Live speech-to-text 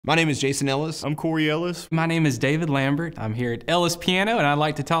My name is Jason Ellis. I'm Corey Ellis. My name is David Lambert. I'm here at Ellis Piano, and I'd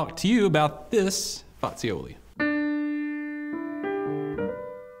like to talk to you about this Fazioli.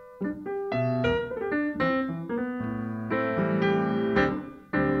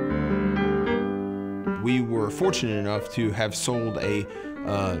 We were fortunate enough to have sold a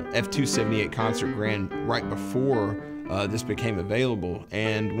F278 concert grand right before this became available,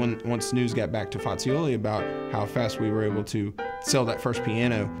 and once news got back to Fazioli about how fast we were able to sell that first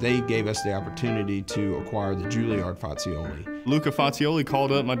piano, they gave us the opportunity to acquire the Juilliard Fazioli. Luca Fazioli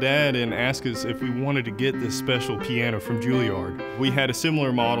called up my dad and asked us if we wanted to get this special piano from Juilliard. We had a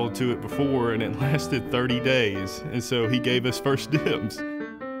similar model to it before, and it lasted 30 days, and so he gave us first dibs.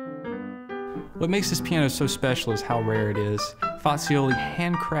 What makes this piano so special is how rare it is. Fazioli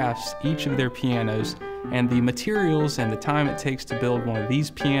handcrafts each of their pianos, and the materials and the time it takes to build one of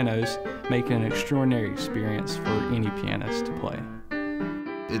these pianos make it an extraordinary experience for any pianist to play.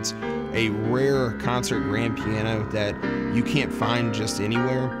 It's a rare concert grand piano that you can't find just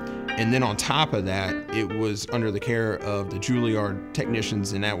anywhere. And then on top of that, it was under the care of the Juilliard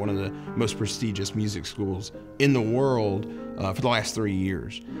technicians and at one of the most prestigious music schools in the world for the last 3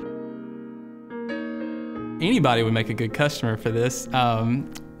 years. Anybody would make a good customer for this,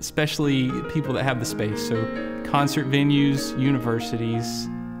 especially people that have the space. So concert venues, universities,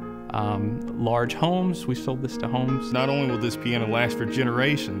 large homes. We sold this to homes. Not only will this piano last for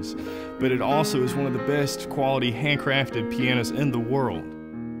generations, but it also is one of the best quality handcrafted pianos in the world.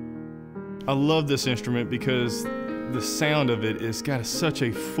 I love this instrument because the sound of it has got such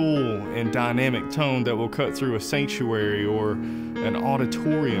a full and dynamic tone that will cut through a sanctuary or an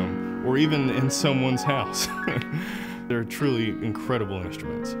auditorium or even in someone's house. They're truly incredible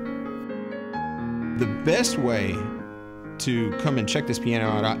instruments. The best way to come and check this piano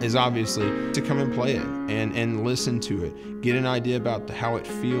out is obviously to come and play it and listen to it. Get an idea about how it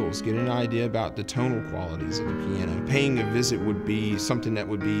feels, get an idea about the tonal qualities of the piano. Paying a visit would be something that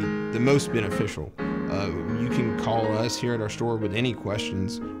would be the most beneficial. You can call us here at our store with any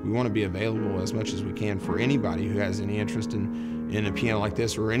questions. We want to be available as much as we can for anybody who has any interest in a piano like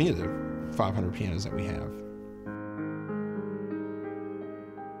this or any of the 500 pianos that we have.